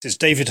This is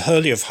David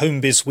Hurley of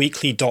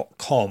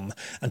homebizweekly.com,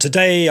 and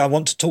today I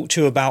want to talk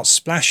to you about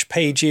splash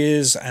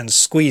pages and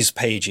squeeze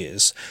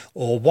pages,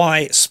 or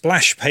why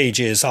splash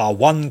pages are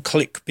one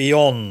click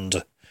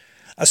beyond.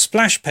 A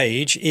splash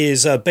page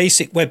is a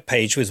basic web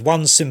page with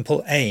one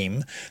simple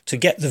aim: to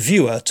get the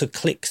viewer to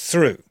click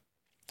through.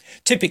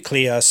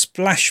 Typically, a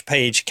splash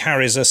page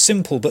carries a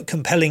simple but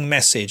compelling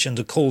message and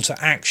a call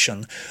to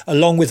action,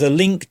 along with a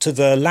link to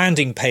the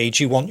landing page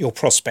you want your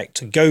prospect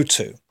to go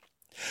to.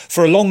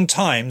 For a long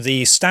time,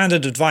 the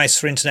standard advice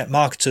for internet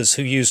marketers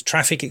who use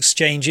traffic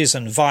exchanges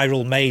and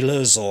viral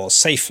mailers or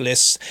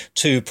Safelists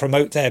to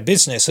promote their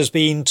business has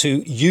been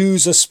to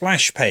use a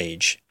splash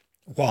page.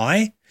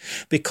 Why?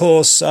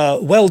 Because a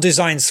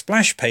well-designed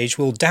splash page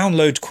will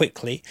download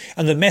quickly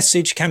and the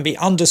message can be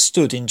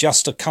understood in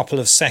just a couple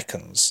of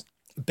seconds.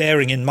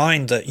 Bearing in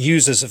mind that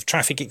users of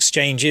traffic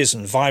exchanges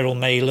and viral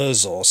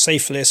mailers or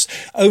Safelists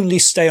only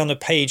stay on a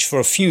page for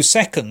a few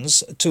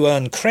seconds to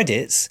earn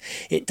credits,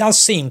 it does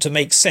seem to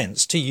make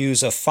sense to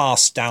use a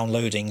fast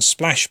downloading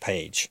splash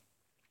page.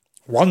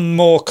 One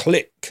more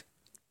click.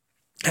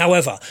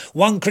 However,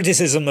 one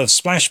criticism of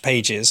splash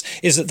pages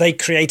is that they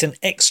create an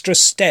extra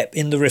step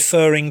in the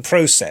referring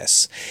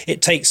process.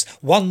 It takes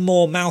one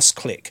more mouse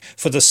click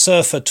for the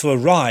surfer to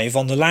arrive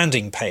on the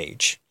landing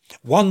page.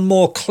 One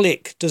more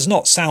click does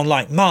not sound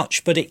like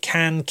much, but it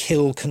can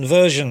kill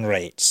conversion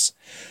rates.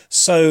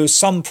 So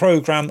some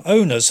program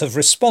owners have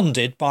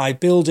responded by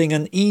building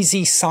an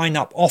easy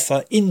sign-up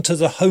offer into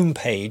the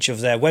homepage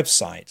of their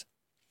website.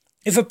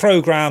 If a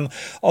program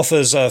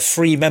offers a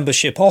free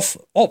membership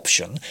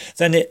option,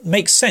 then it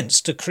makes sense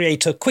to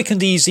create a quick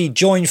and easy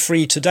Join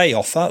Free Today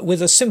offer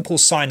with a simple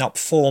sign-up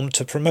form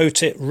to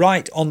promote it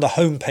right on the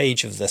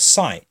homepage of the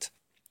site.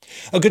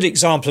 A good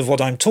example of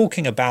what I'm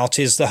talking about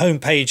is the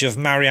homepage of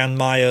Marianne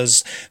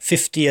Meyer's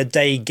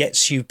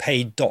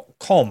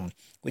 50adaygetsYouPaid.com,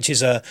 which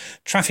is a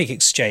traffic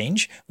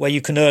exchange where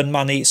you can earn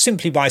money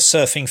simply by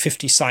surfing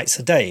 50 sites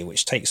a day,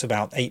 which takes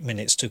about 8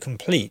 minutes to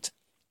complete.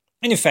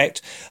 In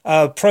effect,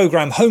 a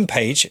program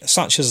homepage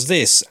such as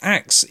this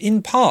acts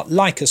in part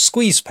like a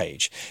squeeze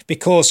page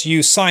because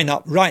you sign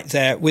up right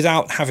there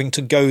without having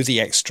to go the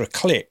extra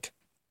click.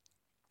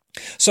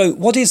 So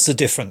what is the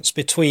difference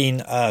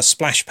between a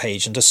splash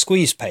page and a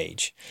squeeze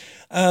page?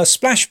 A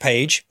splash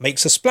page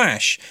makes a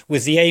splash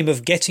with the aim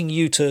of getting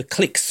you to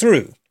click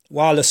through,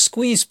 while a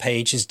squeeze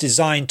page is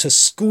designed to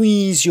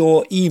squeeze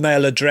your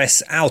email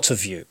address out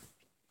of you.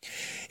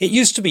 It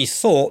used to be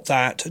thought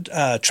that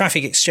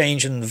traffic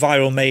exchange and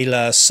viral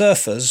mailer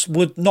surfers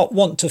would not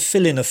want to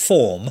fill in a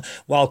form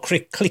while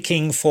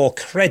clicking for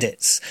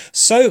credits.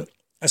 So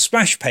a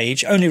splash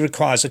page only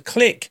requires a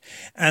click,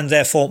 and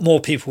therefore more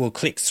people will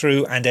click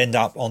through and end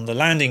up on the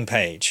landing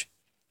page.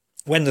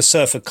 When the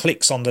surfer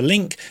clicks on the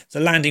link, the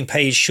landing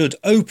page should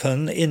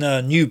open in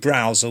a new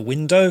browser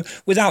window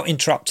without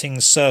interrupting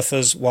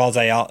surfers while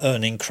they are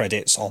earning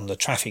credits on the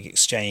traffic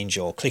exchange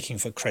or clicking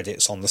for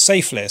credits on the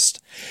safe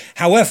list.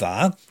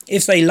 However,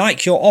 if they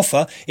like your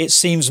offer, it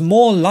seems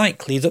more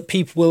likely that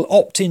people will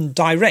opt in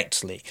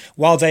directly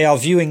while they are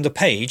viewing the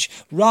page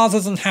rather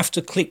than have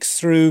to click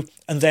through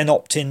and then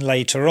opt in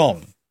later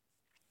on.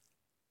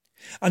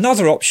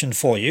 Another option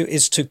for you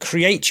is to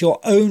create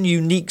your own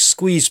unique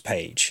squeeze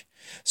page.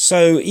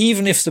 So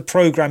even if the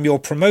program you're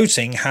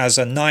promoting has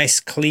a nice,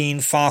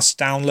 clean, fast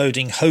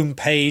downloading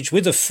homepage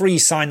with a free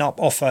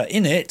sign-up offer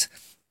in it,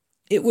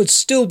 it would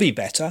still be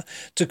better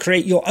to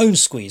create your own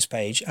squeeze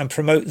page and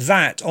promote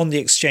that on the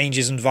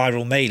exchanges and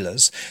viral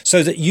mailers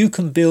so that you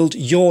can build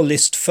your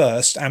list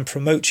first and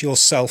promote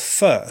yourself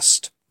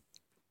first.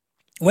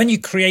 When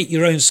you create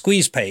your own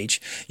squeeze page,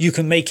 you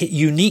can make it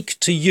unique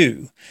to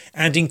you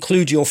and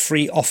include your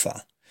free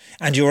offer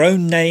and your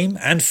own name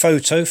and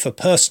photo for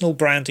personal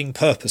branding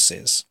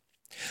purposes.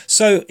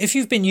 So if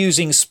you've been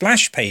using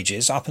splash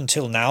pages up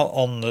until now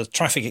on the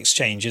traffic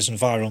exchanges and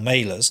viral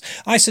mailers,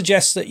 I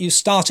suggest that you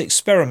start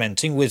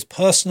experimenting with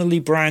personally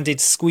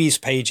branded squeeze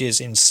pages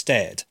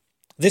instead.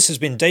 This has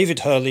been David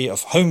Hurley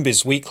of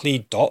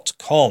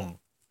homebizweekly.com.